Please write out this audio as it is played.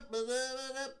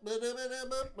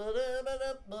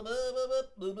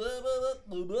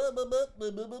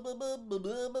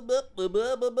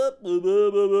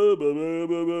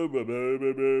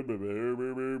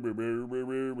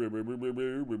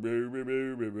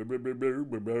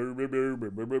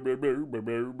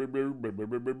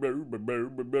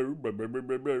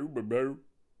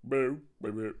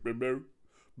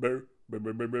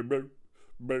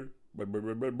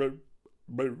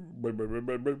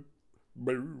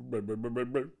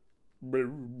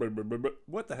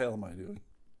What the hell am I doing?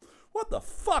 What the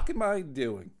fuck am I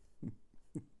doing?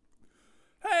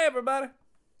 Hey everybody.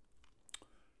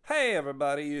 Hey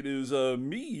everybody, it is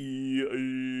me,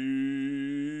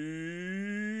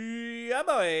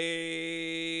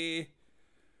 boy,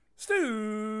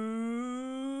 Stu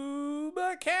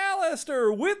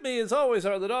McAllister. With me as always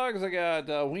are the dogs. I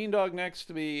got Ween Dog next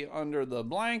to me under the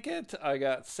blanket. I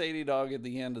got Sadie Dog at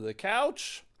the end of the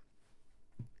couch.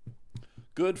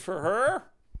 Good for her.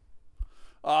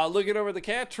 Looking over the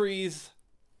cat trees,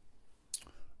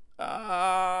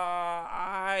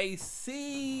 I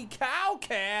see Cow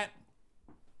Cat.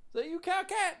 Is that you, Cow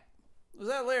Cat? Is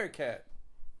that Larry Cat?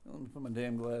 Let me put my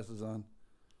damn glasses on.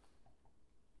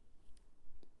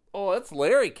 Oh, that's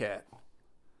Larry Cat.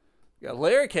 Got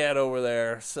Larry Cat over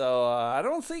there. So I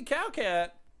don't see Cow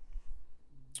Cat.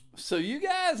 So you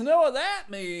guys know what that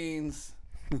means.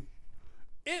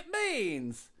 It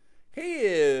means he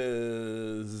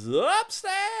is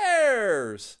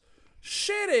upstairs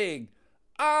shitting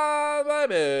on my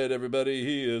bed, everybody.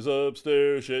 He is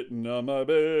upstairs shitting on my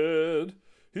bed.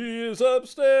 He is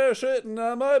upstairs shitting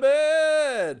on my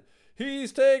bed.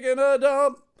 He's taking a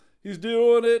dump. He's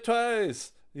doing it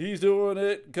twice. He's doing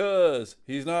it because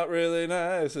he's not really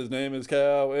nice. His name is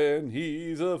Cow and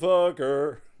he's a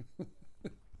fucker.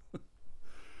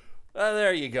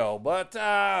 There you go. But,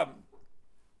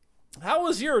 how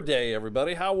was your day,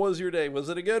 everybody? How was your day? Was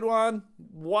it a good one?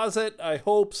 Was it? I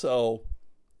hope so.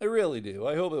 I really do.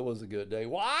 I hope it was a good day.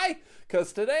 Why?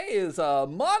 Because today is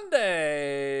Monday,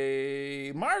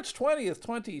 March 20th,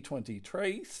 2020.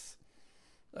 Trace.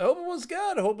 I hope it was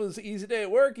good. I hope it was an easy day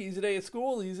at work, easy day at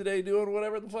school, easy day doing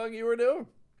whatever the fuck you were doing.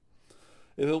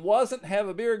 If it wasn't, have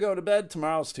a beer, go to bed.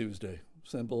 Tomorrow's Tuesday.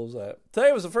 Simple as that.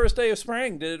 Today was the first day of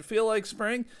spring. Did it feel like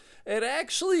spring? It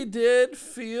actually did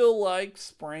feel like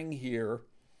spring here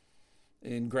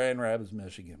in Grand Rapids,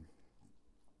 Michigan.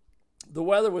 The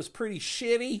weather was pretty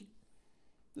shitty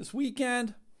this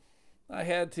weekend. I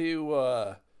had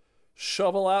to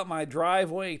shovel out my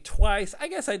driveway twice. I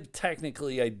guess I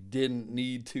didn't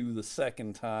need to the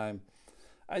second time.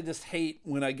 I just hate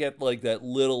when I get like that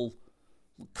little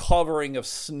covering of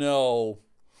snow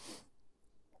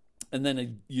and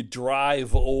then you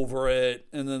drive over it,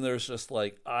 and then there's just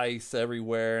like ice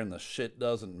everywhere, and the shit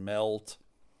doesn't melt.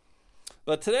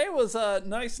 But today was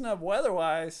nice enough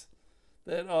weather-wise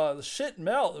that the shit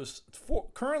melt. It was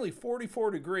currently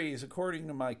 44 degrees, according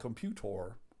to my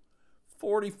computer.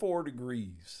 44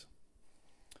 degrees.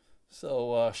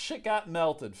 So shit got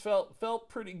melted. Felt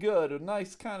pretty good. A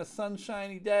nice kind of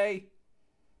sunshiny day.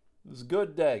 It was a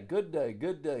good day. Good day.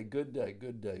 Good day. Good day.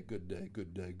 Good day. Good day.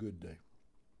 Good day. Good day.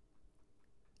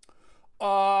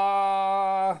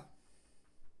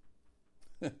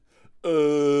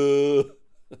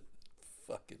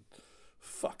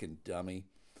 Fucking dummy.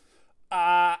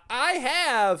 I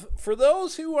have, for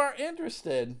those who are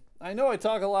interested, I know I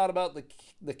talk a lot about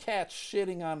the cats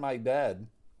shitting on my bed.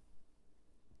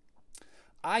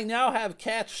 I now have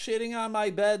cats shitting on my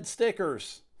bed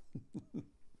stickers.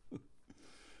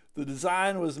 The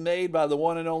design was made by the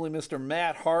one and only Mr.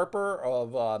 Matt Harper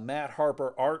of Matt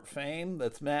Harper Art fame.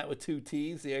 That's Matt with 2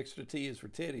 T's. The extra T is for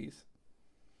titties.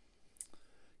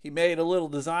 He made a little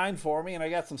design for me, and I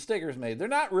got some stickers made. They're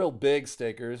not real big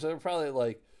stickers. They're probably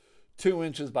like 2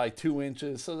 inches by 2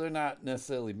 inches, so they're not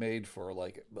necessarily made for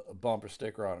like a bumper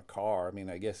sticker on a car. I mean,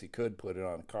 I guess he could put it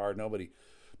on a car. Nobody'd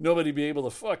be able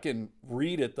to fucking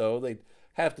read it, though. They'd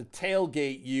have to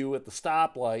tailgate you at the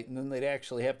stoplight, and then they'd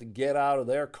actually have to get out of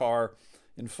their car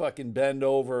and fucking bend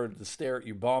over to stare at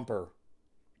your bumper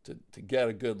to get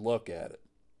a good look at it.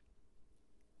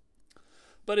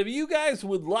 But if you guys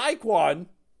would like one,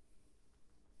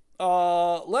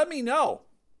 let me know.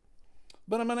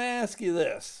 But I'm going to ask you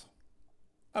this.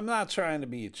 I'm not trying to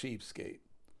be a cheapskate.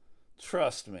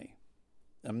 Trust me,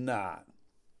 I'm not.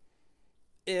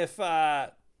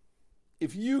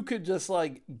 If you could just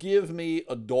like give me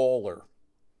 $1,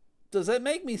 does that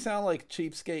make me sound like a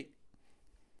cheapskate?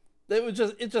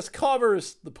 It just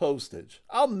covers the postage.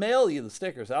 I'll mail you the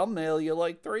stickers. I'll mail you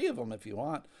like 3 of them if you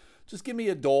want. Just give me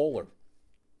 $1.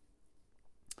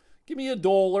 Give me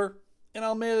 $1 and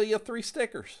I'll mail you 3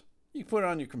 stickers. You can put it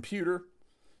on your computer,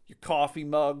 your coffee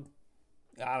mug,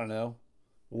 I don't know,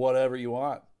 whatever you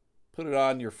want. Put it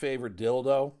on your favorite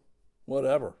dildo,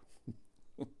 whatever.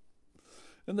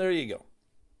 And there you go.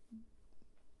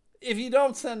 If you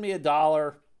don't send me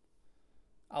 $1,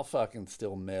 I'll fucking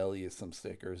still mail you some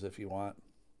stickers if you want.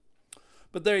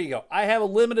 But there you go. I have a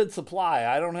limited supply.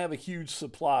 I don't have a huge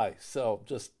supply. So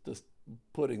just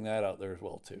putting that out there as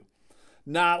well, too.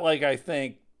 Not like I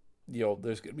think,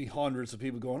 there's going to be hundreds of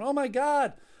people going, oh my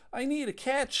God, I need a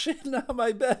cat shitting on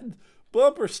my bed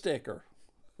bumper sticker.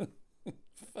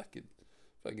 Fucking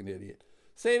idiot.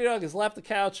 Sadie Dog has left the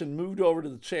couch and moved over to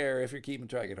the chair if you're keeping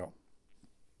track at home.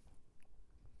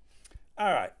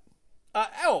 All right.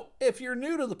 If you're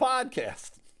new to the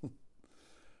podcast,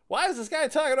 why is this guy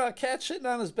talking about cat shitting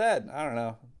on his bed? I don't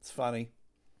know. It's funny.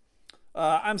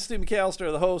 I'm Stu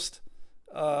McAllister, the host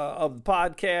of the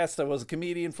podcast. I was a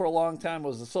comedian for a long time,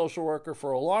 was a social worker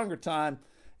for a longer time,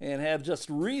 and have just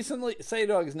recently, Sadie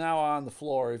Dog is now on the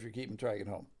floor if you're keeping track at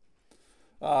home.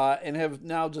 And have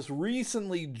now just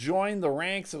recently joined the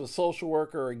ranks of a social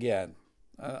worker again.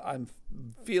 I'm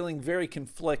feeling very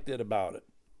conflicted about it.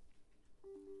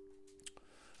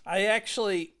 I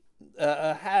actually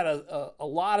had a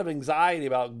lot of anxiety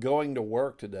about going to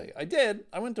work today. I did.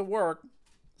 I went to work.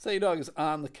 Sadie Dog is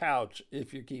on the couch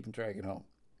if you're keeping track at home.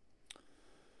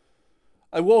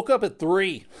 I woke up at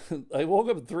 3. I woke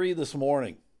up at 3 this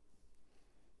morning.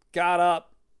 Got up.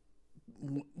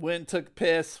 Went, took a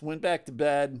piss, went back to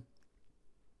bed,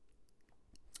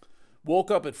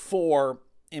 woke up at 4,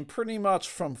 and pretty much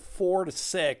from 4 to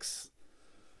 6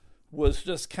 was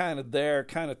just kind of there,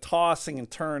 kind of tossing and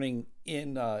turning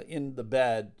in the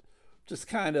bed, just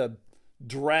kind of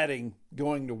dreading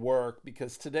going to work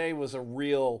because today was a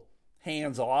real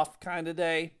hands-off kind of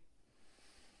day.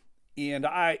 And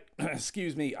I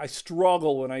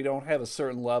struggle when I don't have a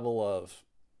certain level of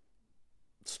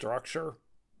structure.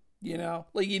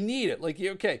 Like you need it. Like,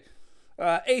 okay,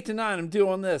 8 to 9, I'm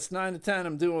doing this. 9 to 10,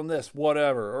 I'm doing this,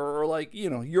 whatever. Or like,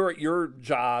 you're at your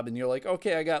job and you're like,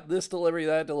 okay, I got this delivery,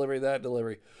 that delivery, that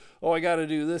delivery. Oh, I got to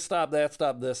do this stop, that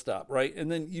stop, this stop, right?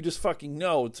 And then you just fucking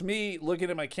know. To me,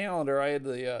 looking at my calendar,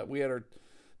 we had our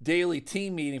daily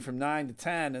team meeting from 9 to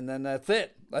 10, and then that's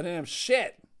it. I didn't have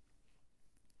shit.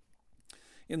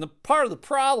 And the part of the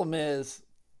problem is,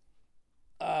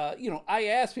 I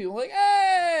ask people like,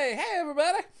 hey,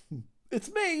 everybody. It's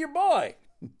me, your boy.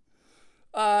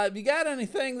 If you got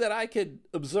anything that I could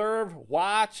observe,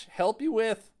 watch, help you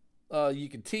with, you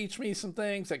can teach me some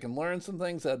things, I can learn some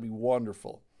things, that'd be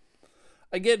wonderful.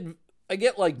 I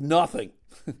get like nothing.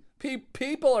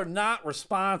 People are not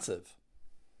responsive.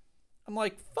 I'm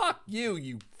like, fuck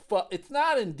you, it's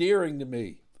not endearing to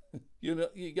me.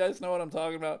 You guys know what I'm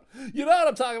talking about? You know what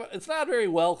I'm talking about? It's not very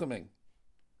welcoming.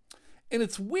 And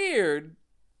it's weird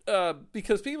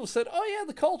because people said, oh, yeah,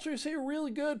 the culture is here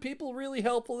really good. People are really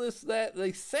helpful, this, that.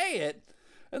 They say it,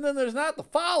 and then there's not the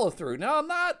follow-through. Now,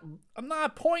 I'm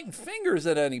not pointing fingers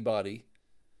at anybody,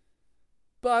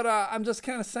 but I'm just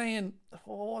kind of saying,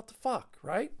 well, what the fuck,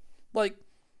 right? Like,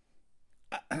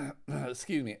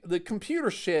 excuse me. The computer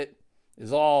shit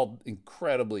is all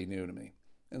incredibly new to me.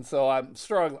 And so I'm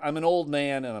struggling. I'm an old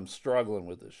man, and I'm struggling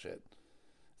with this shit.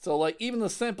 So, like, even the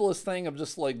simplest thing of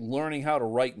just, like, learning how to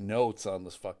write notes on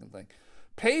this fucking thing.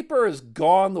 Paper has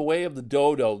gone the way of the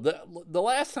dodo. The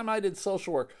last time I did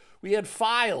social work, we had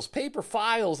files, paper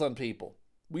files on people.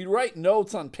 We'd write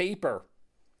notes on paper,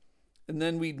 and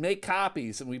then we'd make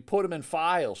copies, and we'd put them in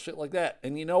files, shit like that.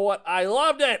 And you know what? I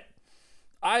loved it.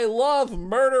 I love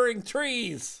murdering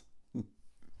trees.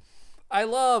 I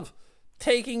love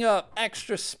taking up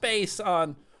extra space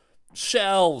on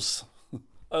shelves.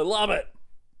 I love it.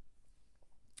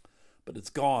 But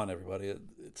it's gone, everybody.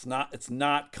 It's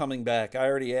not coming back. I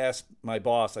already asked my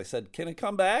boss. I said, can it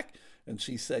come back? And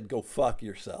she said, go fuck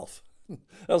yourself. I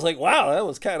was like, wow, that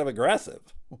was kind of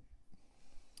aggressive.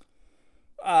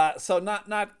 So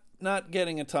not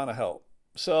getting a ton of help.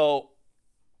 So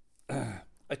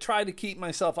I tried to keep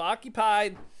myself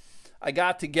occupied. I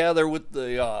got together with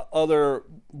the other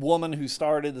woman who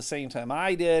started the same time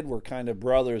I did. We're kind of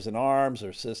brothers in arms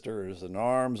or sisters in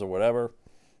arms or whatever.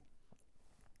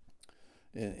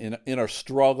 In our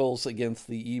struggles against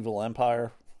the evil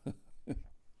empire.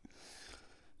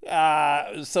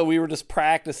 So we were just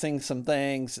practicing some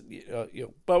things,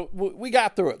 but we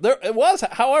got through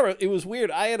it. However, it was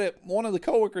weird. I had one of the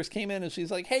coworkers came in and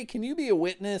she's like, hey, can you be a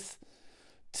witness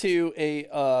to a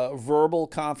verbal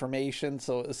confirmation?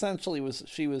 So essentially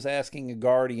she was asking a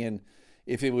guardian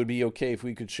if it would be okay if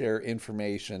we could share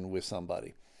information with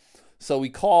somebody. So we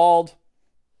called,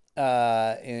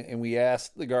 and we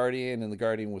asked the guardian, and the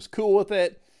guardian was cool with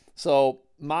it. So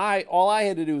all I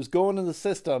had to do was go into the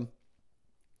system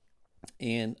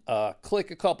and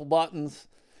click a couple buttons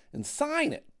and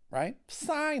sign it, right?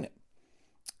 Sign it.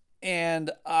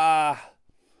 And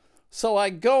so I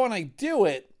go and I do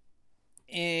it,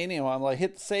 and I'm like,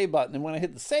 hit the save button, and when I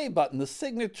hit the save button, the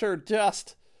signature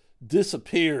just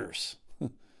disappears.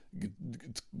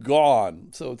 It's gone.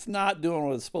 So it's not doing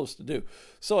what it's supposed to do.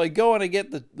 So I go and I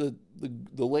get the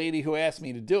lady who asked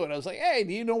me to do it. I was like, hey,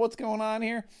 do you know what's going on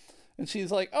here? And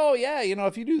she's like, oh yeah,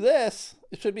 if you do this,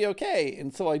 it should be okay.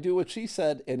 And so I do what she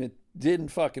said, and it didn't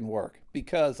fucking work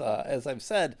because, as I've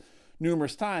said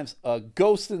numerous times,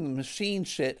 ghost in the machine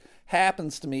shit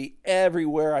happens to me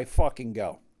everywhere I fucking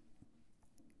go.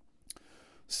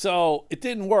 So it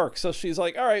didn't work. So she's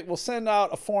like, all right, we'll send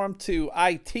out a form to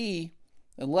IT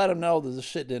and let them know that this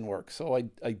shit didn't work. So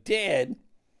I did.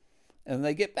 And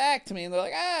they get back to me and they're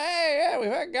like, hey, we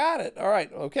got it. All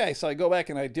right, okay. So I go back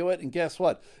and I do it. And guess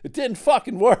what? It didn't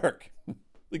fucking work.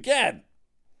 Again.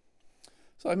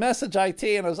 So I message IT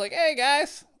and I was like, hey,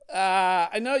 guys,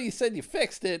 I know you said you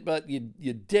fixed it, but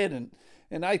you didn't.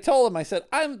 And I told them, I said,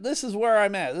 this is where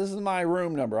I'm at. This is my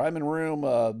room number. I'm in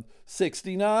room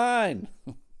 69.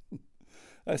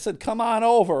 I said, come on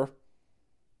over.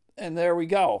 And there we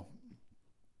go.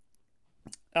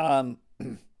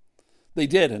 They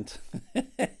didn't.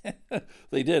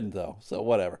 They didn't, though. So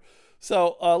whatever.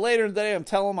 So later in the day, I'm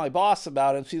telling my boss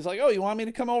about it. And she's like, oh, you want me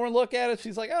to come over and look at it?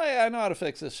 She's like, oh, yeah, I know how to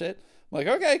fix this shit. I'm like,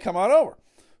 okay, come on over.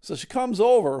 So she comes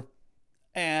over,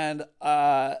 and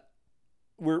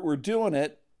we're doing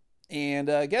it. And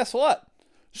guess what?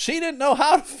 She didn't know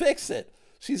how to fix it.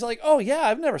 She's like, oh, yeah,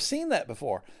 I've never seen that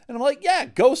before. And I'm like, yeah,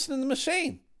 ghost in the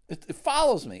machine. It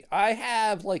follows me. I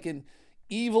have like an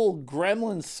evil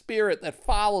gremlin spirit that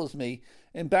follows me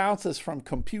and bounces from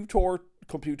computer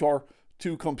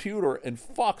to computer and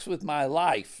fucks with my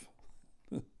life.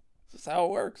 That's how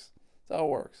it works. That's how it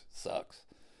works. It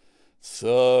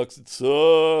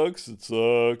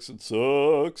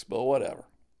sucks, but whatever.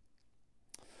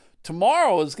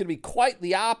 Tomorrow is going to be quite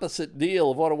the opposite deal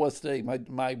of what it was today.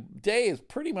 My day is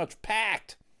pretty much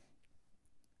packed.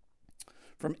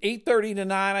 From 8:30 to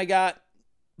 9, I got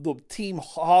the team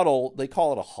huddle. They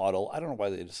call it a huddle. I don't know why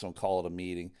they just don't call it a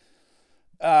meeting.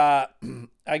 I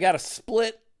got a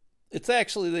split. It's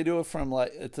actually, they do it from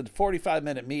it's a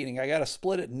 45-minute meeting. I got a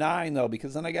split at 9, though,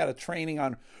 because then I got a training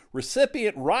on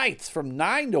recipient rights from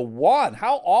 9 to 1.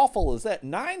 How awful is that?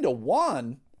 9 to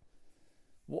 1?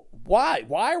 Why?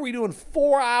 Why are we doing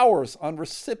 4 hours on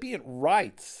recipient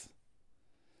rights?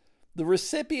 The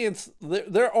recipients,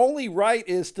 their only right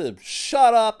is to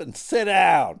shut up and sit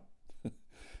down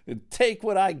and take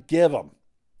what I give them.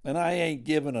 And I ain't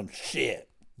giving them shit.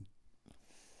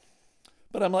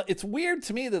 But I'm like, it's weird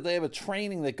to me that they have a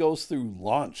training that goes through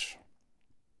lunch.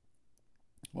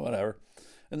 Whatever.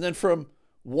 And then from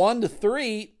 1 to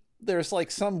 3, there's like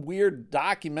some weird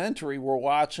documentary we're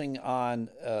watching on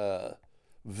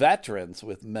veterans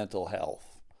with mental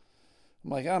health. I'm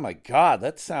like, oh my God,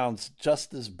 that sounds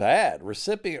just as bad.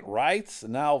 Recipient rights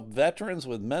and now veterans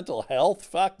with mental health.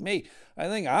 Fuck me. I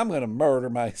think I'm going to murder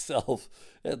myself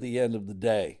at the end of the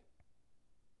day.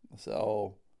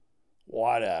 So,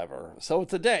 whatever. So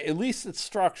it's a day. At least it's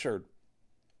structured.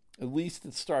 At least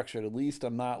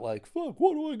I'm not like, fuck,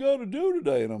 what do I got to do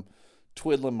today? And I'm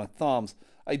twiddling my thumbs.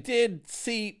 I did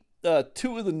see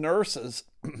 2 of the nurses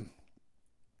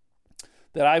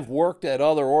that I've worked at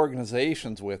other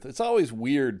organizations with. It's always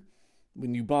weird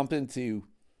when you bump into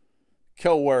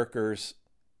coworkers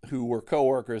who were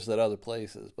coworkers at other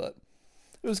places, but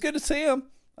it was good to see them.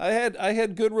 I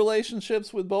had good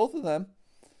relationships with both of them,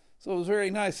 so it was very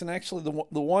nice. And actually,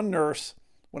 the one nurse,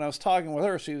 when I was talking with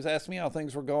her, she was asking me how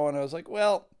things were going. I was like,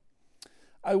 well,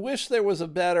 I wish there was a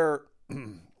better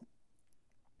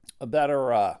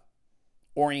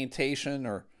orientation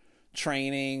or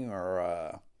training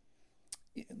or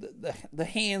the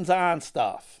hands-on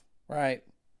stuff, right?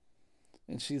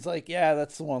 And she's like, yeah,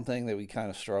 that's the one thing that we kind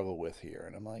of struggle with here.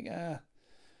 And I'm like,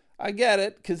 I get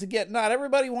it, because again, not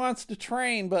everybody wants to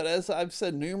train, but as I've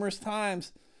said numerous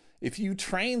times, if you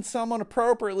train someone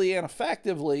appropriately and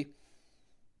effectively,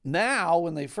 now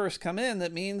when they first come in,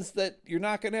 that means that you're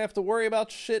not going to have to worry about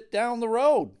shit down the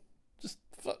road. Just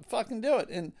fucking do it.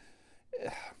 And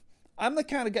I'm the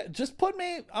kind of guy, just put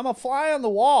me, I'm a fly on the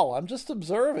wall. I'm just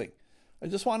observing. I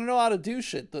just want to know how to do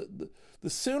shit. The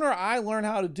sooner I learn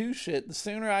how to do shit, the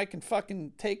sooner I can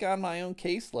fucking take on my own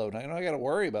caseload. I don't got to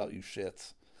worry about you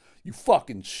shits. You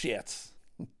fucking shits.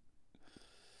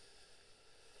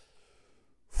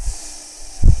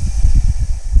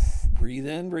 Breathe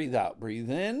in, breathe out.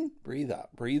 Breathe in, breathe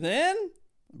out. Breathe in,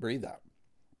 breathe out.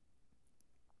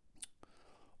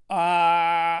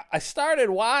 I started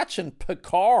watching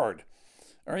Picard.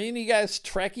 Are any of you guys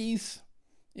Trekkies?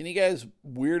 Any of you guys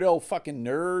weirdo fucking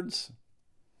nerds?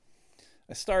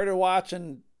 I started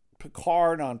watching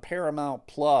Picard on Paramount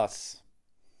Plus.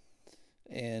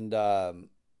 And I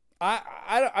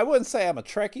wouldn't say I'm a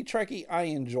Trekkie. I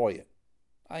enjoy it.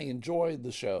 I enjoy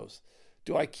the shows.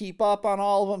 Do I keep up on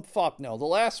all of them? Fuck no. The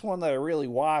last one that I really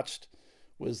watched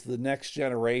was The Next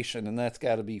Generation, and that's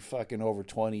got to be fucking over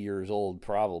 20 years old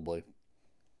probably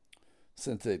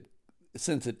since it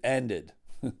ended.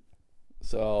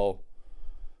 So,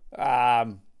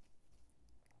 but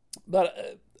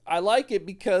I like it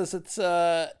because it's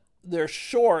they're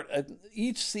short.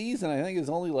 Each season I think is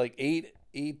only like eight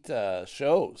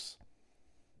shows.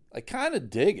 I kind of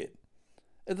dig it.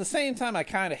 At the same time, I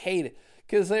kind of hate it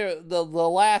because the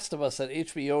Last of Us, that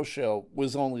HBO show,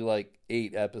 was only like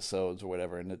 8 episodes or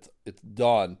whatever, and it's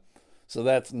done. So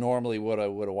that's normally what I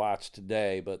would have watched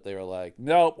today, but they were like,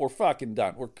 nope, we're fucking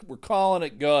done. We're calling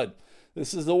it good.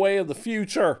 This is the way of the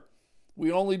future.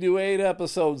 We only do 8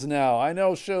 episodes now. I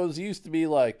know shows used to be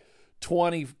like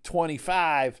 20,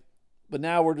 25, but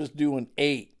now we're just doing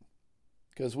 8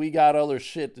 because we got other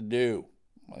shit to do.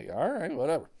 I'm like, all right,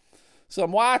 whatever. So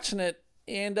I'm watching it,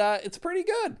 and it's pretty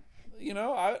good. You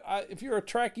know, I if you're a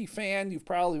Trekkie fan, you've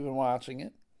probably been watching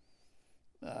it.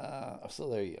 So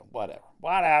there you go.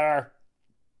 Whatever.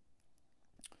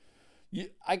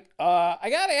 I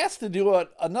got asked to do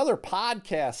another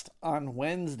podcast on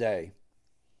Wednesday,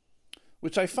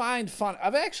 which I find fun.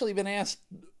 I've actually been asked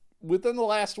within the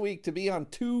last week to be on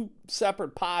 2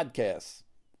 separate podcasts.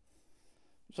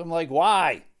 So I'm like,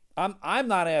 why? I'm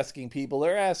not asking people;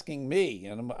 they're asking me,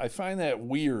 and I find that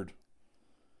weird.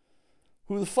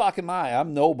 Who the fuck am I?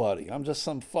 I'm nobody. I'm just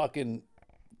some fucking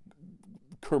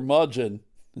curmudgeon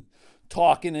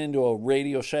talking into a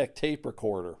Radio Shack tape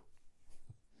recorder.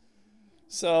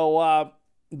 So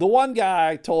the one guy,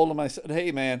 I told him, I said,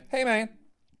 hey man,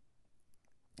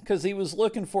 because he was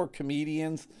looking for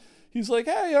comedians. He's like,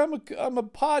 hey, I'm a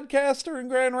podcaster in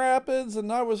Grand Rapids, and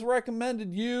I was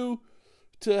recommended you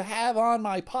to have on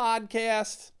my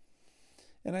podcast.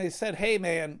 And I said, hey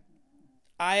man,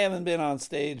 I haven't been on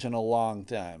stage in a long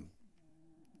time.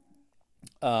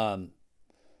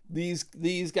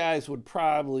 These guys would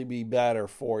probably be better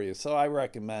for you. So I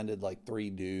recommended like 3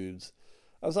 dudes.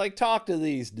 I was like, talk to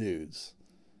these dudes,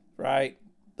 right?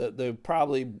 They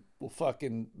probably will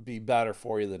fucking be better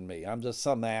for you than me. I'm just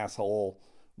some asshole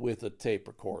with a tape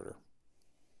recorder.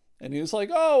 And he was like,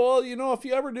 oh, well, you know, if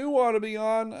you ever do want to be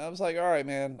on, I was like, all right,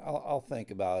 man, I'll think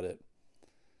about it.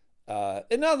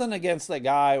 And nothing against that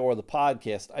guy or the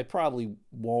podcast. I probably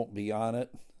won't be on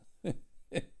it.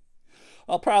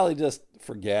 I'll probably just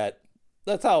forget.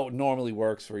 That's how it normally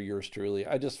works for yours truly.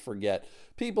 I just forget.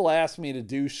 People ask me to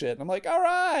do shit, and I'm like, all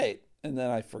right. And then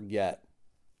I forget.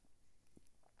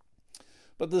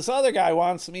 But this other guy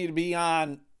wants me to be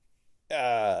on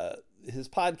his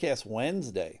podcast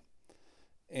Wednesday.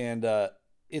 And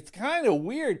it's kind of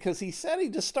weird because he said he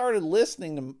just started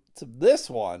listening to this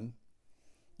one.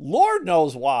 Lord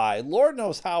knows why. Lord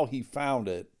knows how he found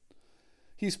it.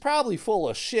 He's probably full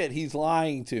of shit. He's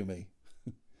lying to me.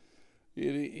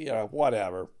 You know,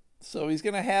 whatever. So he's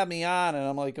going to have me on, and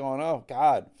I'm like going, oh,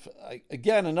 God.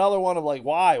 Again, another one of like,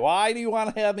 why? Why do you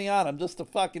want to have me on? I'm just a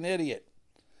fucking idiot.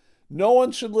 No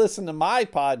one should listen to my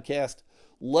podcast,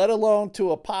 let alone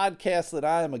to a podcast that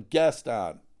I am a guest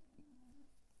on.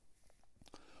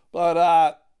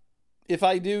 But if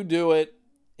I do it,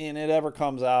 and it ever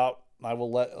comes out, I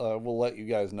will let you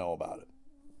guys know about it.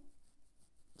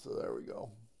 So there we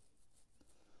go.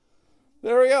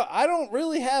 I don't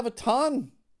really have a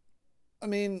ton. I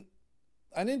mean,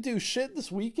 I didn't do shit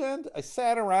this weekend. I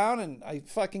sat around and I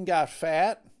fucking got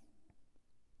fat.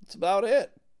 That's about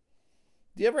it.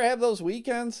 Do you ever have those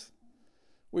weekends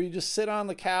where you just sit on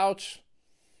the couch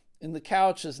and the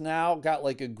couch has now got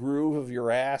like a groove of your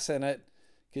ass in it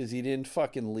because you didn't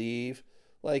fucking leave?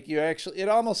 Like it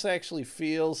almost actually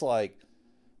feels like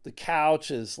the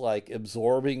couch is like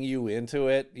absorbing you into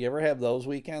it. You ever have those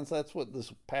weekends? That's what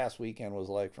this past weekend was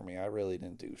like for me. I really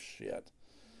didn't do shit.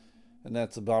 And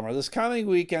that's a bummer. This coming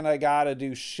weekend, I got to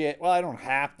do shit. Well, I don't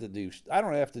have to do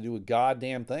a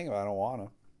goddamn thing if I don't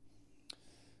want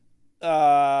to.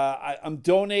 I'm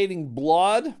donating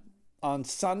blood on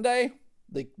Sunday.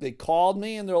 They called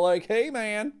me and they're like, hey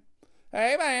man,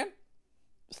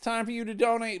 it's time for you to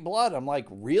donate blood. I'm like,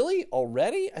 really?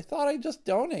 Already? I thought I just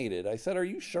donated. I said, are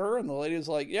you sure? And the lady was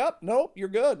like, yep, nope, you're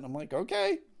good. And I'm like,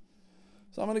 okay.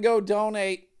 So I'm going to go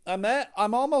donate.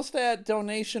 I'm almost at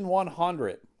donation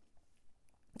 100.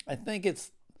 I think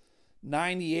it's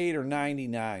 98 or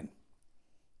 99.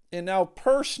 And now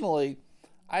personally,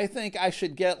 I think I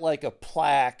should get like a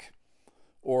plaque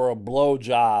or a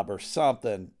blowjob or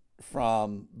something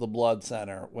from the blood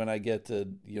center when I get to,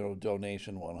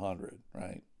 donation 100,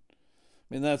 right?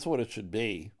 I mean, that's what it should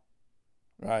be,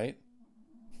 right?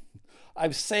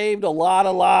 I've saved a lot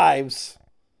of lives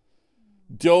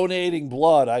donating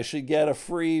blood. I should get a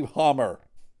free Hummer,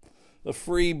 a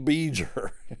free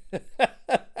Beeger.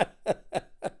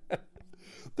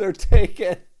 They're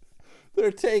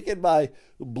taking my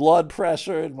blood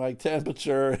pressure and my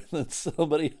temperature, and then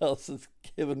somebody else is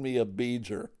giving me a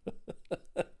Beeger.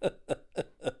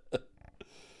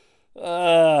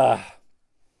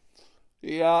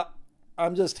 Yeah,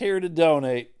 I'm just here to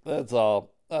donate. That's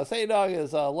all. Sadie Dog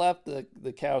has left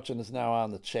the couch and is now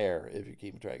on the chair, if you're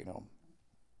keeping track at home.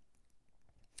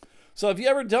 So if you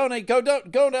ever donate, go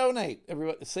donate.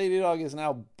 Everybody, Sadie Dog is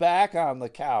now back on the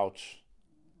couch,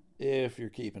 if you're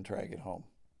keeping track at home.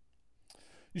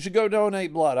 You should go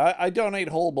donate blood. I donate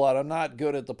whole blood. I'm not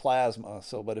good at the plasma,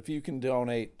 but if you can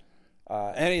donate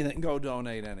anything, go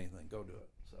donate anything. Go do it.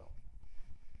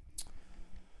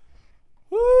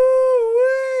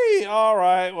 Woo-wee! All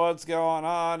right, what's going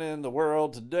on in the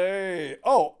world today?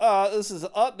 This is an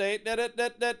update.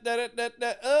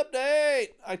 Update!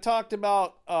 I talked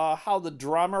about how the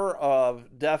drummer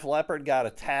of Def Leppard got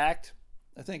attacked.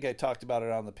 I think I talked about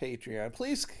it on the Patreon.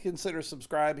 Please consider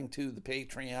subscribing to the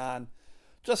Patreon.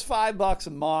 Just $5 a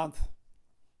month.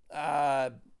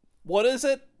 What is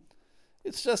it?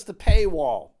 It's just a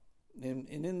paywall. And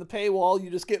in the paywall, you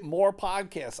just get more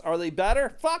podcasts. Are they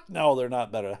better? Fuck no, they're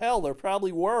not better. Hell, they're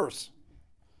probably worse.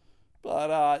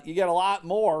 But you get a lot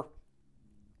more.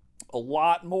 A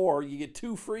lot more. You get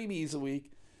 2 freebies a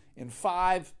week and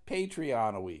 5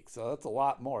 Patreon a week. So that's a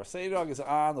lot more. Sadie Dog is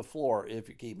on the floor if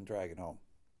you're keeping track at home.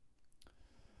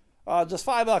 Just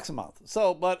 $5 a month.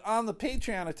 But on the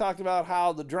Patreon, I talked about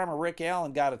how the drummer Rick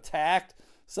Allen got attacked.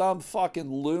 Some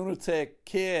fucking lunatic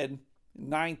kid,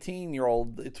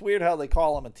 19-year-old. It's weird how they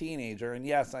call him a teenager. And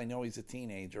yes, I know he's a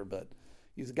teenager, but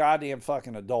he's a goddamn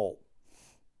fucking adult.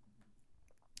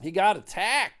 He got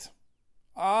attacked.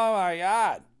 Oh my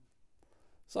God.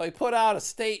 So he put out a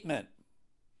statement.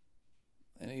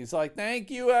 And he's like,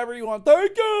 thank you, everyone.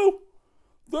 Thank you,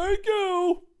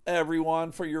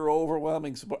 everyone, for your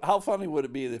overwhelming support. How funny would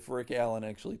it be if Rick Allen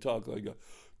actually talked like that?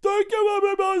 Thank you,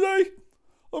 everybody.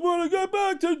 I'm going to get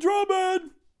back to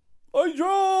drumming. I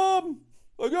drum.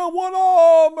 I got one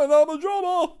arm and I'm a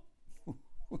drummer.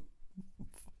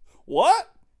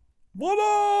 What? One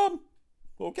arm.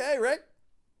 Okay, Rick.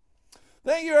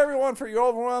 Thank you, everyone, for your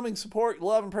overwhelming support. Your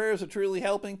love and prayers are truly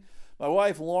helping. My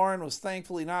wife, Lauren, was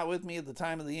thankfully not with me at the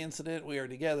time of the incident. We are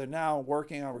together now,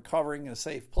 working on recovering in a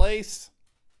safe place.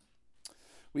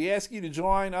 We ask you to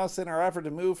join us in our effort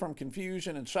to move from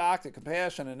confusion and shock to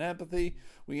compassion and empathy.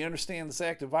 We understand this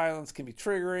act of violence can be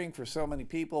triggering for so many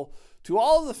people. To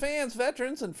all of the fans,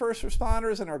 veterans, and first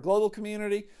responders in our global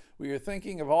community, we are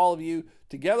thinking of all of you.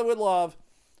 Together with love,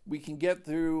 we can get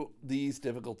through these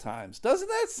difficult times. Doesn't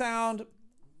that sound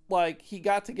like he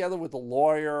got together with a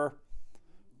lawyer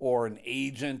or an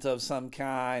agent of some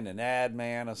kind, an ad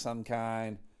man of some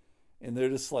kind, and they're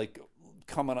just like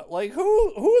coming up? Like,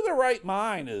 who in their right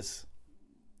mind is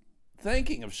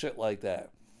thinking of shit like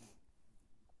that?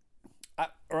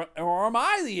 Or am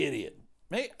I the idiot?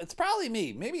 It's probably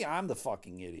me. Maybe I'm the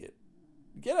fucking idiot.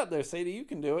 Get up there, Sadie. You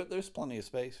can do it. There's plenty of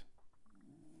space.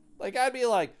 Like, I'd be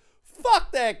like,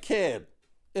 fuck that kid.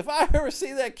 If I ever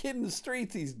see that kid in the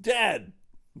streets, he's dead.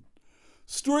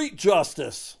 Street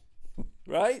justice.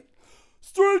 Right?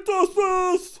 Street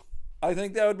justice. I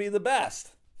think that would be the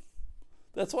best.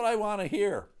 That's what I want to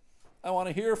hear. I want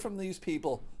to hear from these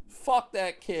people. Fuck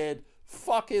that kid.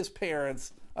 Fuck his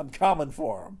parents. I'm coming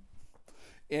for him.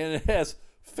 And it has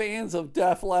fans of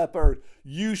Def Leppard.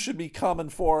 You should be coming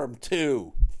for him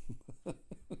too.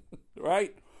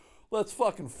 Right? Let's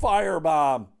fucking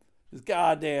firebomb his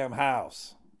goddamn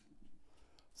house.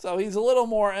 So he's a little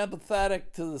more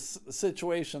empathetic to the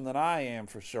situation than I am,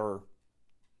 for sure.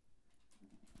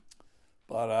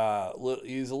 But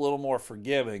he's a little more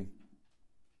forgiving.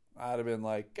 I'd have been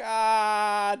like,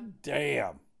 God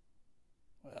damn.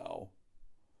 Well,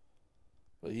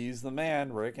 but he's the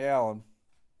man, Rick Allen.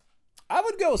 I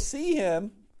would go see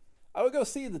him. I would go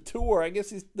see the tour. I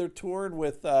guess they're touring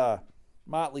with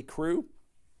Motley Crue.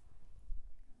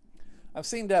 I've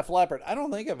seen Def Leppard. I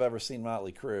don't think I've ever seen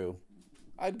Motley Crue.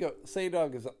 I'd go. Sadie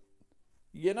Dog is.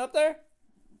 You getting up there?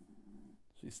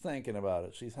 She's thinking about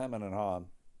it. She's hemming and hawing.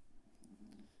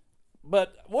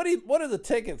 But what are the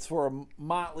tickets for a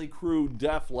Motley Crue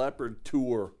Def Leppard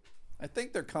tour? I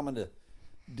think they're coming to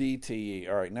DTE.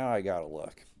 All right, now I gotta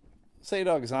look. Sadie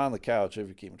Dog is on the couch if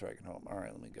you're keeping track at home. All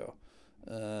right, let me go.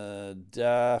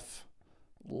 Def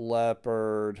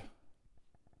Leppard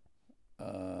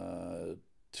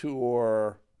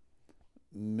tour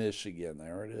Michigan.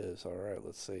 There it is. All right,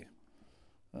 let's see.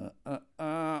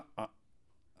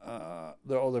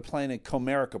 They're playing in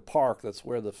Comerica Park. That's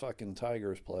where the fucking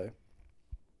Tigers play.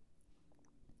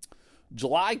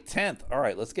 July 10th. All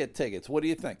right, let's get tickets. What do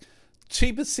you think?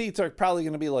 Cheapest seats are probably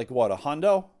going to be like what, a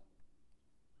hundo?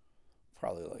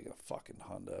 Probably like a fucking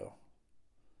hundo.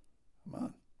 Come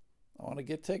on. I want to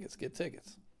get tickets. Get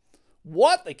tickets.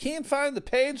 What? They can't find the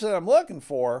page that I'm looking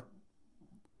for?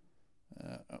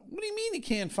 What do you mean you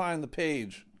can't find the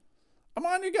page? I'm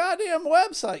on your goddamn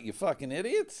website, you fucking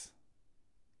idiots.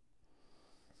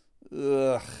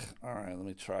 Ugh. All right, let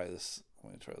me try this.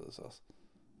 Else.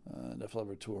 Def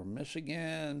Leppard Tour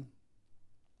Michigan.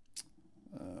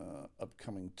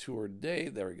 Upcoming tour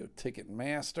date. There we go.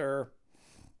 Ticketmaster.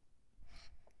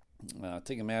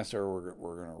 Ticketmaster,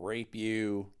 we're gonna rape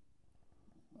you.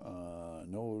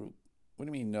 No. What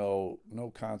do you mean no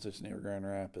concerts near Grand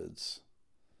Rapids?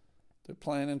 They're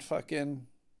playing in fucking.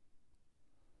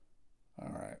 All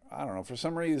right. I don't know. For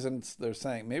some reason, they're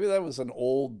saying maybe that was an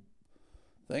old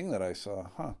thing that I saw.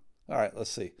 Huh. All right. Let's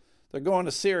see. They're going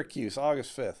to Syracuse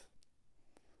August 5th.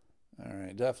 All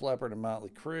right. Def Leppard and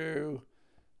Motley Crue.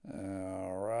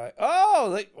 All right.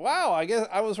 Oh, wow. I guess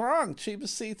I was wrong.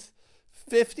 Cheapest seats,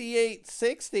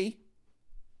 $58.60.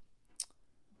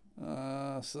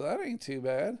 So that ain't too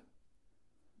bad.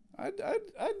 I'd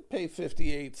pay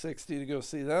 $58.60 to go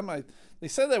see them. They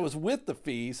said that was with the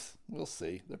fees. We'll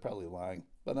see. They're probably lying,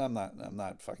 but I'm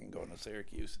not fucking going to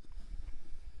Syracuse.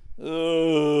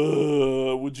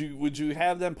 Would you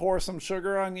have them pour some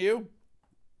sugar on you?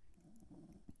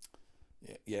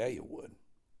 Yeah, you would.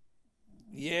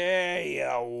 Yeah,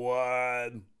 you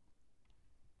would.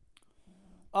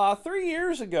 3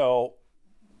 years ago.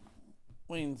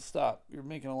 Wayne, stop. You're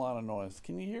making a lot of noise.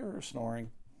 Can you hear her snoring?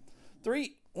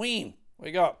 Wayne,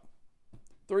 wake up.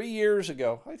 3 years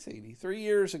ago, hi Sadie. 3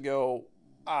 years ago,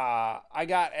 I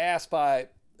got asked by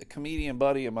a comedian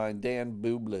buddy of mine, Dan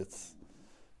Bublitz,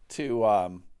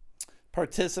 to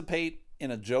participate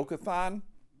in a joke-a-thon.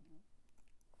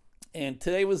 And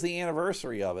today was the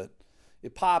anniversary of it.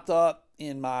 It popped up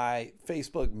in my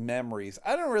Facebook memories.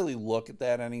 I don't really look at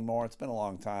that anymore. It's been a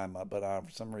long time, but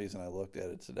for some reason I looked at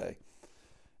it today.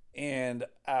 And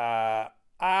I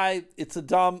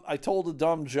told a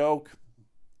dumb joke,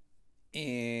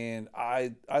 and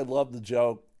I love the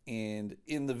joke. And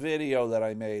in the video that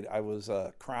I made, I was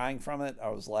crying from it. I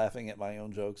was laughing at my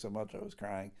own joke so much I was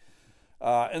crying.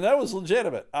 And that was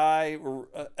legitimate. A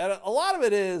lot of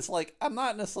it is like, I'm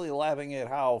not necessarily laughing at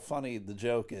how funny the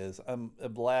joke is. I'm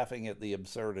laughing at the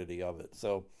absurdity of it.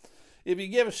 So if you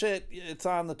give a shit, it's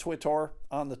on the Twitter,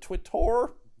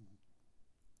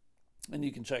 and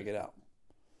you can check it out.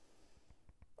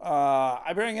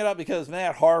 I bring it up because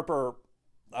Matt Harper,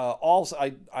 also,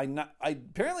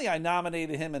 apparently I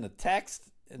nominated him in a text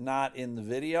and not in the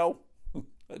video.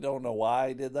 I don't know why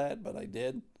I did that, but I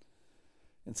did.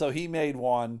 And so he made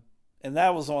one, and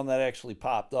that was one that actually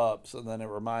popped up. So then it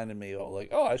reminded me,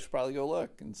 I should probably go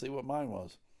look and see what mine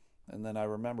was. And then I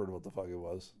remembered what the fuck it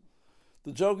was.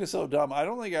 The joke is so dumb. I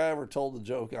don't think I ever told the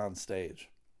joke on stage.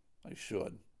 I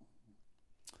should.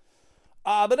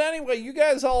 But anyway, you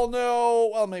guys all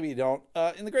know, well, maybe you don't.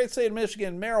 In the great state of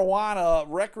Michigan,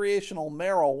 recreational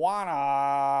marijuana,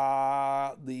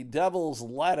 the devil's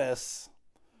lettuce,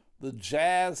 the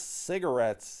jazz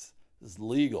cigarettes is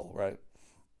legal, right?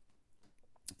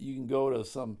 You can go to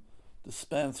some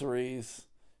dispensaries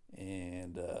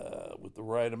and with the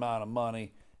right amount of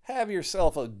money, have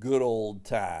yourself a good old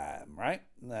time, right?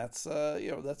 And that's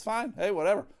that's fine. Hey,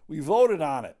 whatever. We voted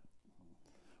on it.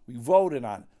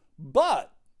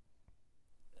 But,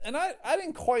 and I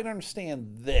didn't quite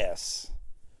understand this.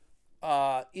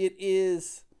 It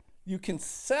is, you can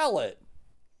sell it,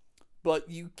 but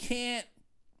you can't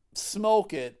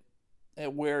smoke it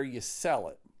at where you sell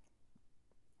it.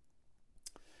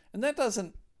 And it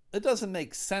doesn't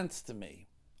make sense to me.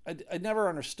 I never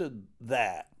understood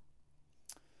that.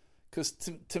 Because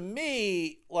to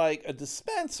me, like, a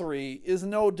dispensary is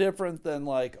no different than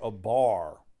like a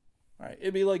bar. Right?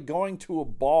 It'd be like going to a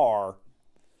bar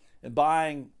and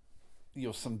buying,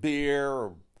 some beer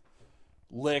or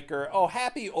liquor. Oh,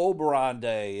 happy Oberon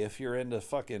Day if you're into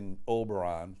fucking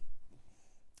Oberon.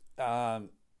 And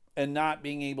not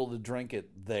being able to drink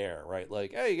it there, right?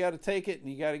 Like, hey, you got to take it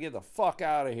and you got to get the fuck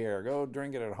out of here. Go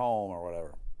drink it at home or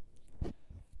whatever.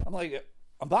 I'm like,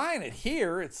 I'm buying it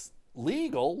here. It's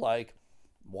legal. Like,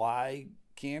 why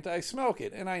can't I smoke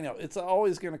it? And I know it's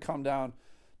always going to come down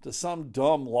to some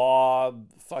dumb law,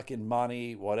 fucking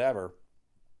money, whatever.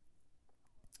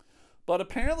 But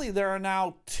apparently there are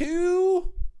now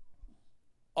two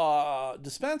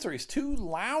dispensaries, two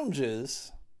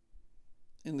lounges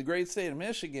in the great state of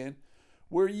Michigan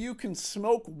where you can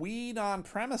smoke weed on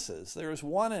premises. There's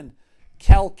one in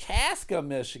Kalkaska,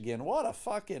 Michigan. What a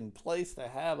fucking place to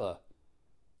have a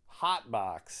hot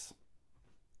box.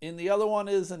 And the other one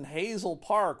is in Hazel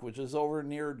Park, which is over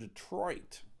near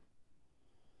Detroit.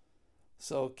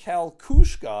 So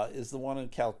Kalkushka is the one in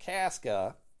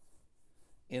Kalkaska.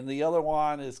 And the other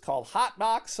one is called Hot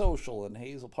Box Social in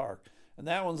Hazel Park. And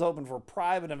that one's open for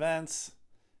private events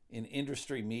and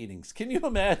industry meetings. Can you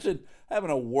imagine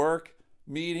having a work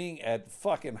meeting at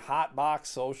fucking Hot Box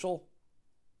Social?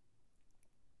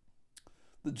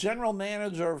 The general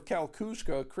manager of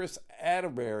Kalkushka, Chris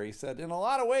Atterbury, said, in a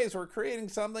lot of ways, we're creating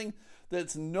something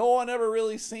that's no one ever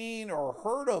really seen or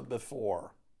heard of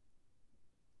before.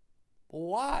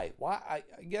 Why? I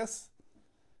guess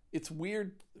it's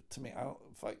weird to me.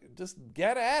 Just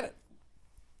get at it.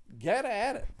 Get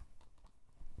at it.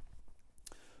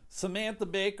 Samantha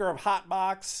Baker of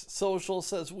Hotbox Social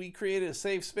says, we created a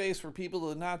safe space for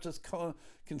people to not just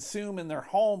consume in their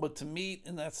home, but to meet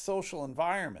in that social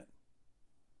environment.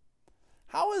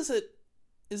 How is it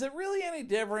really any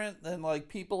different than like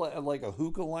people at like a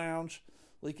hookah lounge?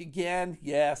 Like, again,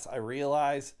 yes, I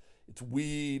realize it's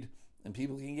weed and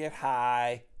people can get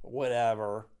high or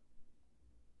whatever.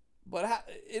 But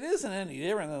it isn't any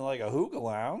different than like a hookah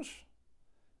lounge.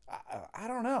 I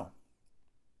don't know.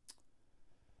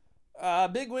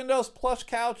 Big windows, plush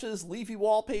couches, leafy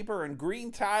wallpaper, and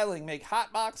green tiling make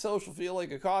Hotbox Social feel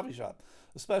like a coffee shop.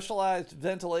 A specialized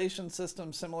ventilation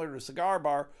system similar to a cigar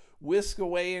bar whisk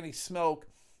away any smoke,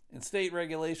 and state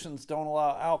regulations don't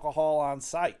allow alcohol on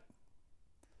site.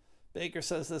 Baker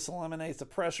says this eliminates the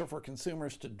pressure for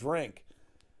consumers to drink.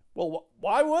 Well,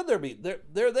 why would there be?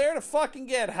 They're there to fucking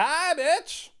get high,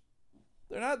 bitch.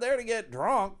 They're not there to get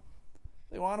drunk.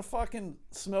 They want to fucking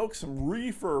smoke some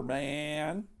reefer,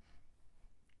 man.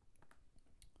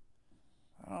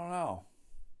 I don't know.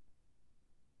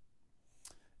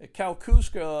 At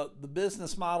Kalkushka, the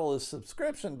business model is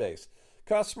subscription-based.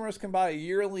 Customers can buy a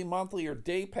yearly, monthly, or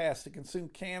day pass to consume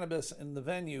cannabis in the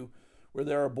venue where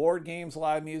there are board games,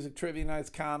 live music, trivia nights,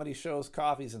 comedy shows,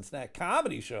 coffees, and snack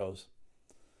comedy shows.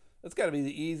 That's got to be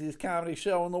the easiest comedy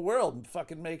show in the world.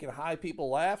 Fucking making high people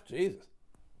laugh. Jesus.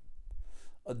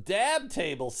 A dab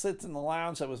table sits in the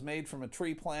lounge that was made from a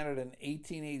tree planted in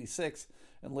 1886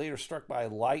 and later struck by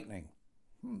lightning.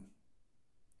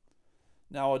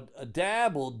 Now, a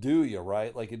dab will do you,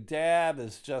 right? Like, a dab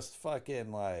is just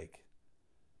fucking like,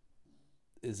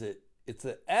 it's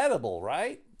an edible,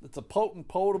 right? It's a potent,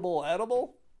 potable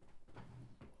edible.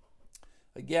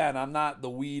 Again, I'm not the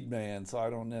weed man, so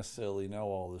I don't necessarily know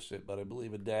all this shit, but I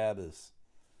believe a dab is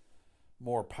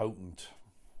more potent.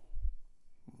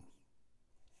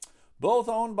 Both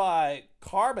owned by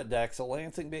Carbadex, a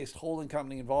Lansing-based holding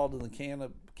company involved in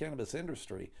the cannabis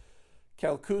industry.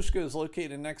 Kalkushka is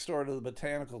located next door to the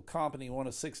Botanical Company, one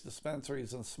of 6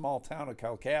 dispensaries in the small town of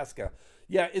Kalkaska.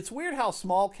 Yeah, it's weird how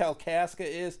small Kalkaska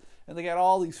is, and they got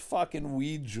all these fucking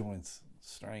weed joints.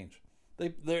 Strange.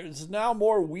 There's now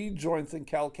more weed joints in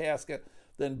Kalkaska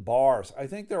than bars. I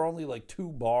think there are only like 2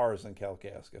 bars in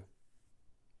Kalkaska.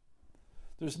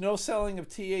 There's no selling of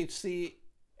THC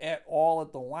at all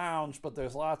at the lounge, but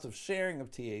there's lots of sharing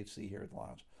of THC here at the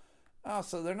lounge. Oh,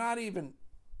 so they're not even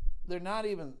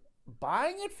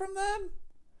buying it from them?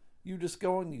 You just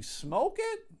go and you smoke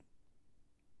it?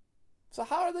 So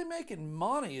how are they making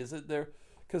money? Is it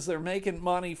because they're making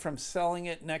money from selling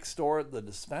it next door at the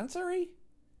dispensary?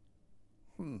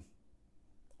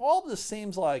 All this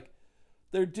seems like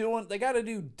they got to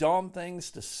do dumb things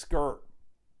to skirt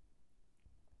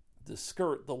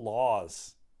the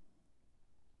laws.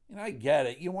 You know, I get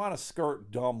it. You want to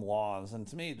skirt dumb laws, and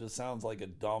to me it just sounds like a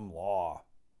dumb law.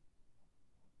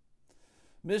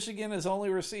 Michigan has only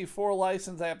received 4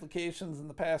 license applications in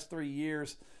the past 3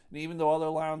 years, and even though other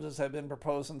lounges have been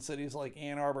proposed in cities like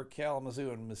Ann Arbor,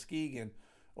 Kalamazoo, and Muskegon,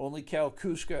 only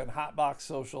Kalkushka and Hotbox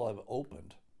Social have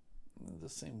opened. It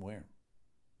just seems weird.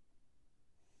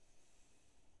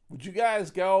 Would you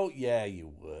guys go? Yeah,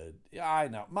 you would. Yeah, I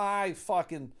know. My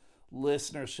fucking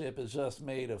listenership is just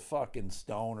made of fucking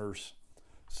stoners.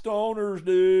 Stoners,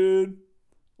 dude.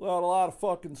 A lot of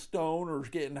fucking stoners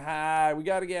getting high. We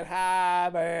got to get high,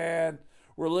 man.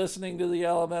 We're listening to the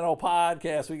Elemental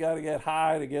Podcast. We got to get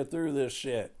high to get through this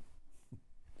shit.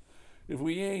 If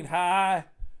we ain't high,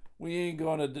 we're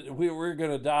gonna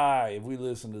die if we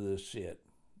listen to this shit.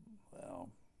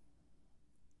 Well,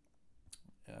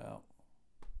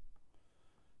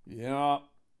 yeah.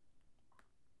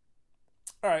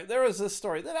 All right, there was this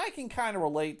story that I can kind of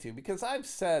relate to because I've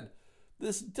said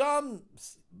This dumb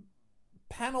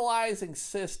penalizing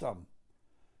system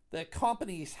that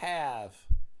companies have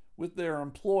with their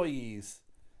employees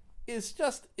is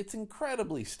just, it's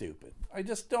incredibly stupid. I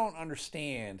just don't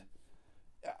understand.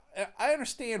 I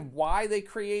understand why they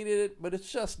created it, but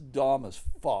it's just dumb as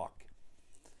fuck.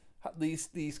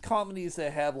 These companies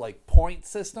that have like point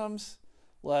systems,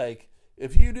 like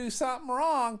if you do something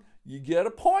wrong, you get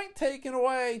a point taken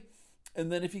away. And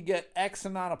then if you get X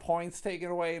amount of points taken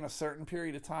away in a certain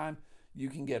period of time, you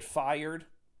can get fired.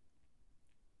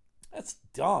 That's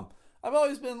dumb.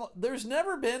 There's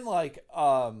never been like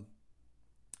a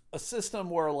system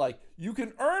where like you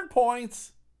can earn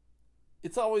points.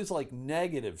 It's always like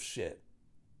negative shit.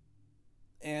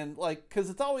 And like, cause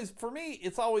it's always, for me,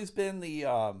 it's always been the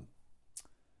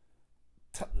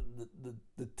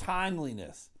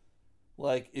timeliness.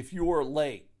 Like if you were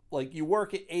late, like you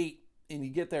work at 8 and you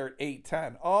get there at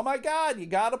 8:10. Oh my God, you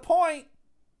got a point.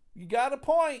 You got a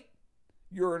point.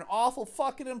 You're an awful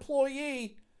fucking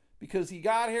employee because you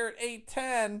got here at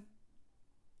 8:10.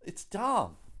 It's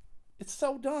dumb. It's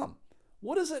so dumb.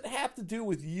 What does it have to do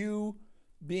with you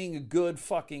being a good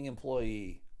fucking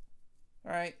employee?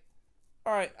 All right.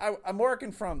 I'm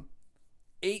working from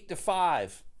 8 to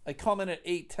 5. I come in at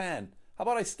 8:10. How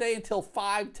about I stay until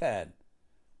 5:10?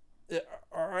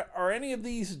 Are any of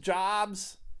these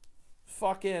jobs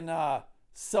fucking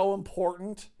so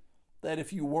important that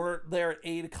if you weren't there at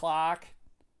 8 o'clock,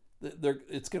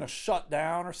 it's going to shut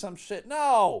down or some shit?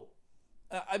 No.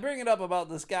 I bring it up about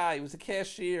this guy. He was a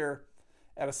cashier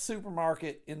at a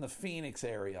supermarket in the Phoenix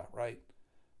area, right?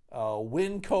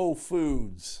 Winco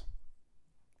Foods.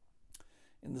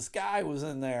 And this guy was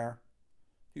in there.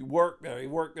 He worked there. He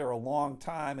worked there a long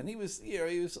time, and he was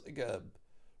like a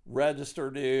register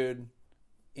dude,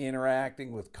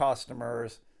 interacting with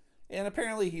customers. And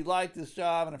apparently he liked his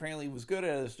job, and apparently he was good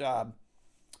at his job.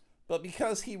 But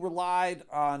because he relied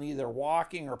on either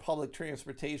walking or public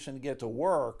transportation to get to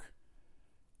work,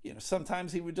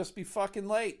 sometimes he would just be fucking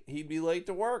late. He'd be late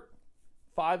to work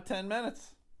 5-10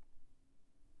 minutes.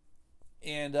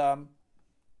 And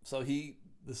so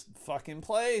this fucking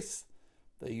place,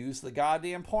 they used the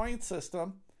goddamn point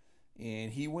system,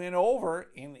 and he went over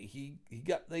and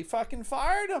they fucking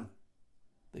fired him.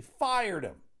 They fired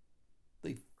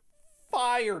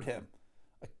him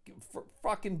for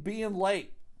fucking being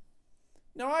late.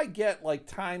 Now I get like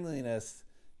timeliness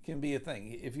can be a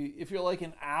thing. If you're like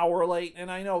an hour late,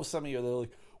 and I know some of you, they're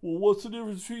like, well, what's the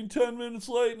difference between 10 minutes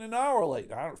late and an hour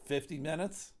late? 50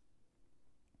 minutes.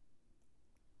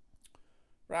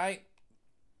 Right?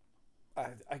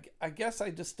 I guess I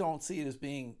just don't see it as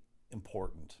being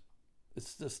important.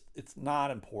 It's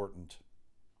not important.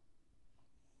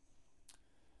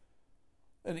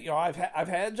 And I've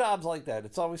had jobs like that.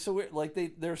 It's always so weird. Like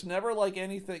there's never like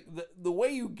anything. The way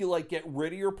you like get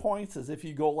rid of your points is if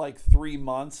you go like 3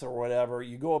 months or whatever.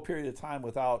 You go a period of time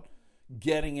without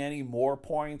getting any more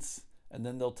points, and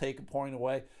then they'll take a point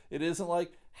away. It isn't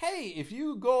like, hey, if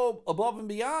you go above and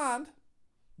beyond,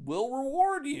 we'll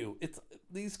reward you.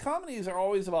 These companies are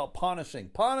always about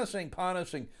punishing.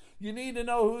 You need to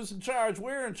know who's in charge.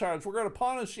 We're in charge. We're going to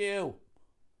punish you.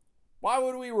 Why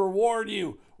would we reward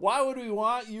you? Why would we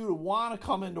want you to want to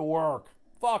come into work?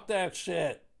 Fuck that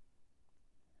shit.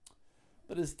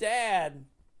 But his dad,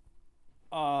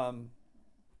 his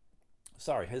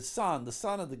son, the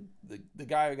son of the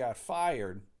guy who got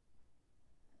fired,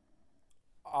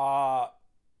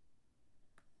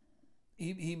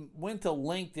 he went to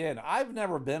LinkedIn. I've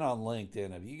never been on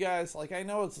LinkedIn. Have you guys? Like, I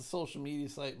know it's a social media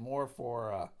site more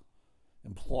for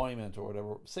employment or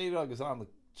whatever. Say Doug is on the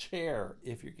chair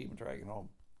if you're keeping track at home.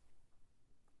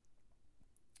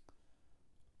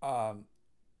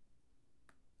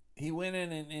 He went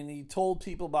in and he told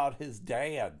people about his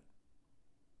dad.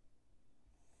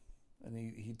 And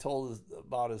he told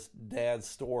about his dad's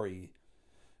story.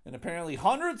 And apparently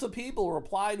hundreds of people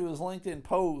replied to his LinkedIn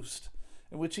post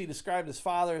in which he described his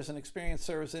father as an experienced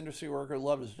service industry worker who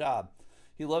loved his job.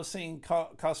 He loved seeing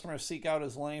customers seek out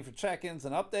his lane for check-ins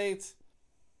and updates.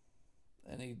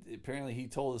 And he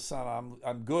told his son,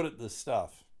 I'm good at this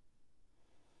stuff.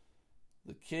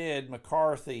 The kid,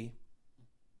 McCarthy,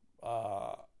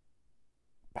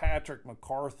 Patrick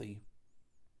McCarthy,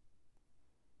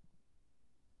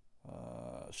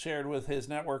 shared with his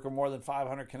network of more than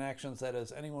 500 connections that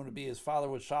as anyone would be, his father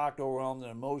was shocked, overwhelmed,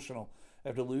 and emotional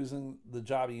after losing the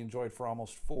job he enjoyed for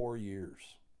almost 4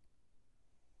 years.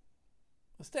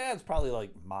 His dad's probably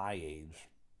like my age.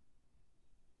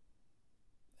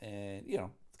 And,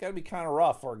 it's got to be kind of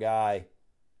rough for a guy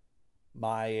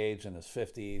my age in his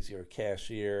 50s. You're a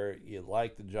cashier. You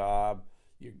like the job.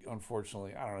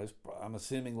 unfortunately, I don't know, I'm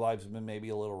assuming life's been maybe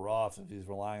a little rough if he's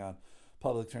relying on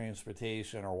public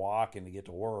transportation or walking to get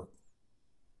to work.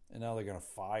 And now they're going to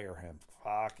fire him.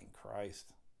 Fucking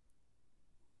Christ.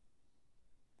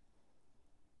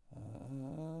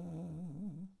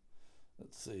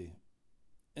 Let's see.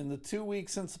 In the 2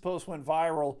 weeks since the post went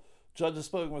viral, Judge has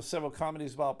spoken with several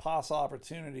companies about possible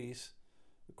opportunities,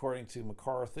 according to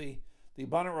McCarthy. The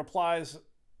abundant replies,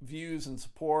 views, and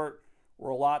support were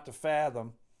a lot to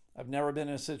fathom. I've never been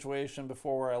in a situation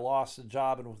before where I lost a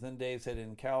job and within days had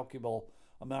incalculable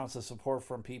amounts of support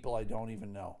from people I don't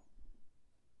even know.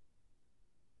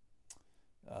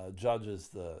 Judge is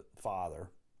the father.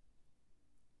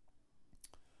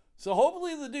 So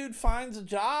hopefully the dude finds a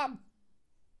job.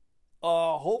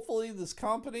 Hopefully this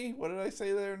company, what did I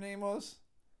say their name was?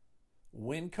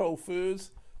 Winco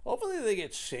Foods. Hopefully they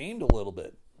get shamed a little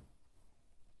bit.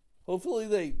 Hopefully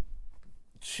they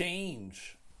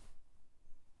change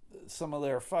some of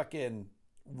their fucking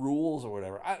rules or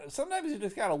whatever. Sometimes you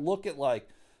just got to look at, like,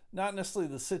 not necessarily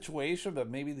the situation, but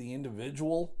maybe the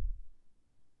individual.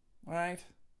 Right?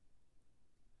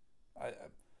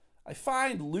 I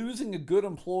find losing a good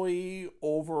employee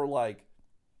over, like,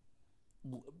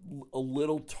 a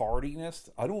little tardiness.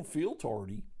 I don't feel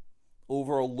tardy.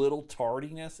 Over a little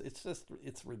tardiness.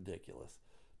 It's ridiculous.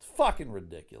 It's fucking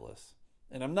ridiculous.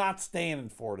 And I'm not standing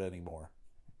for it anymore.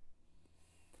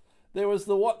 There was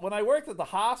when I worked at the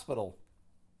hospital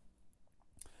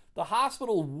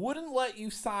wouldn't let you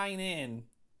sign in.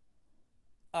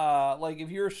 Like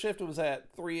if your shift was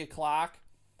at 3 o'clock,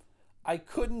 I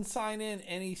couldn't sign in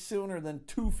any sooner than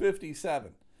 2:57.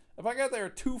 If I got there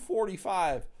at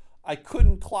 2:45, I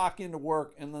couldn't clock into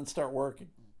work and then start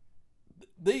working.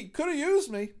 They could have used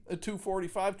me at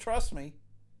 2:45, trust me.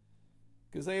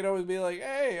 Because they'd always be like,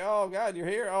 hey, oh, God, you're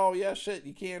here? Oh, yeah, shit,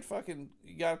 you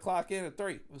got to clock in at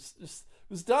 3. It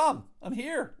was dumb. I'm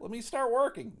here. Let me start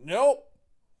working. Nope.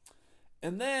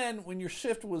 And then when your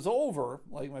shift was over,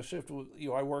 like my shift was,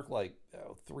 I worked like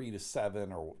 3 to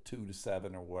 7 or 2 to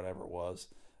 7 or whatever it was.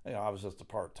 I was just a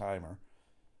part-timer.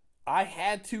 I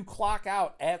had to clock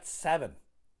out at 7.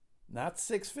 Not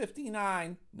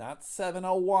 6:59, not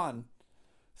 7:01.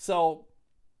 So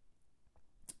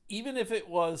even if it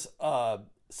was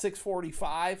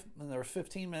 6:45 and there were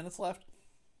 15 minutes left,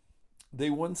 they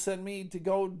wouldn't send me to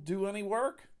go do any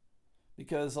work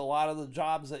because a lot of the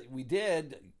jobs that we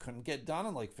did couldn't get done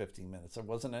in like 15 minutes. There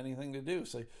wasn't anything to do.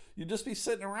 So you'd just be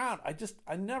sitting around.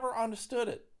 I never understood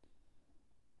it.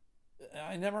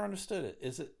 I never understood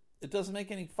it. It doesn't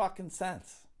make any fucking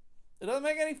sense. It doesn't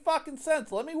make any fucking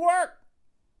sense. Let me work.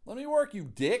 Let me work, you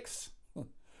dicks.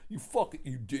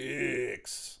 You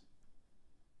dicks.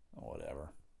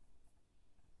 Whatever.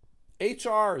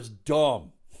 HR is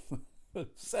dumb. I've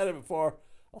said it before.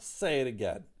 I'll say it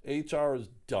again. HR is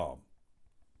dumb.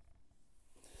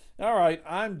 All right,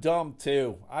 I'm dumb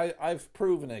too. I've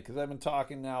proven it because I've been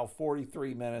talking now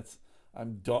 43 minutes.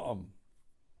 I'm dumb.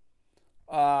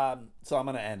 So I'm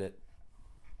going to end it.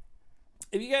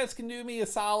 If you guys can do me a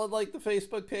solid, like the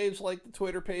Facebook page, like the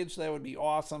Twitter page, that would be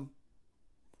awesome.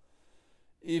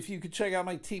 If you could check out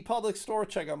my TeePublic store,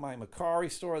 check out my Mercari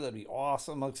store, that'd be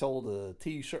awesome. I sold a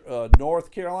t-shirt,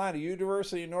 North Carolina,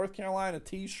 University of North Carolina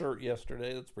t-shirt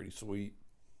yesterday. That's pretty sweet.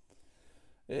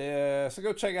 Yeah, so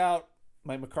go check out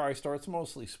my Mercari store. It's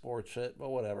mostly sports shit, but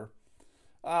whatever.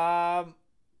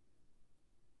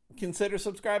 Consider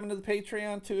subscribing to the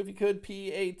Patreon too if you could.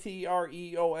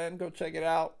 Patreon. Go check it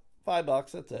out.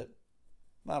 $5, that's it.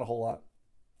 Not a whole lot.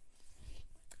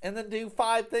 And then do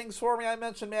 5 things for me. I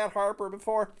mentioned Matt Harper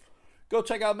before. Go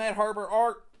check out Matt Harper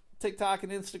Art, TikTok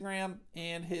and Instagram,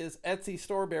 and his Etsy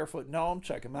store, Barefoot Gnome.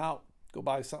 Check him out. Go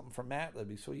buy something from Matt. That'd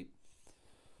be sweet.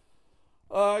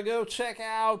 Go check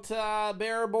out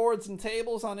Bear Boards and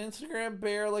Tables on Instagram.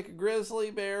 Bear like a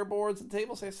grizzly. Bear Boards and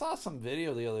Tables. I saw some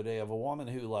video the other day of a woman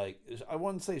who, like, I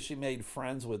wouldn't say she made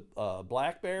friends with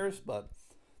black bears, but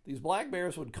these black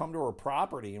bears would come to her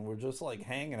property and were just like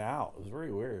hanging out. It was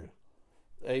very weird.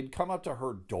 They'd come up to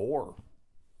her door.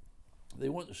 They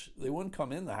wouldn't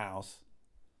come in the house,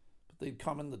 but they'd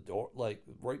come in the door, like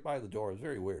right by the door. It was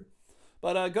very weird.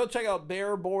 But go check out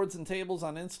Bear Boards and Tables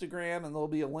on Instagram, and there'll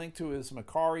be a link to his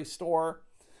Mercari store.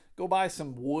 Go buy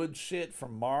some wood shit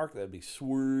from Mark. That'd be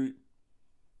sweet.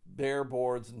 Bear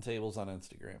Boards and Tables on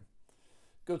Instagram.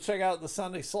 Go check out the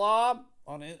Sunday Slob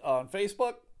on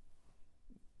Facebook.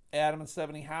 Adam and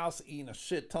Stephanie House eating a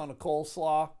shit ton of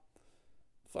coleslaw.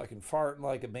 Fucking farting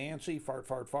like a banshee. Fart,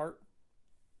 fart, fart.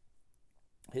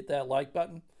 Hit that like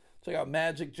button. Check out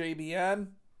Magic JBM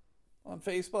on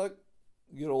Facebook.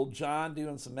 Good old John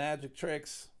doing some magic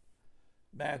tricks.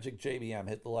 Magic JBM.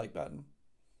 Hit the like button.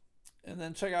 And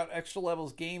then check out Extra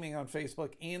Levels Gaming on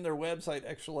Facebook and their website,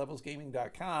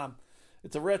 extralevelsgaming.com.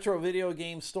 It's a retro video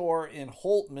game store in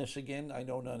Holt, Michigan. I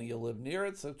know none of you live near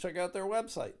it, so check out their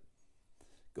website.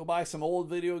 Go buy some old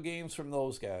video games from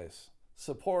those guys.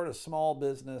 Support a small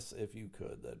business if you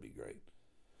could. That'd be great.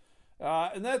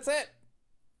 And that's it.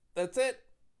 That's it.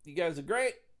 You guys are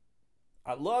great.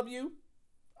 I love you.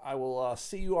 I will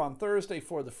see you on Thursday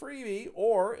for the freebie,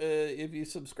 or if you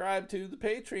subscribe to the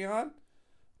Patreon,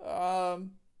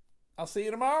 I'll see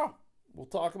you tomorrow. We'll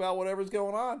talk about whatever's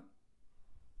going on.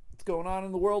 What's going on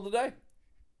in the world today.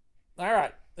 All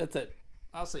right. That's it.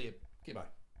 I'll see you. Okay,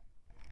 bye.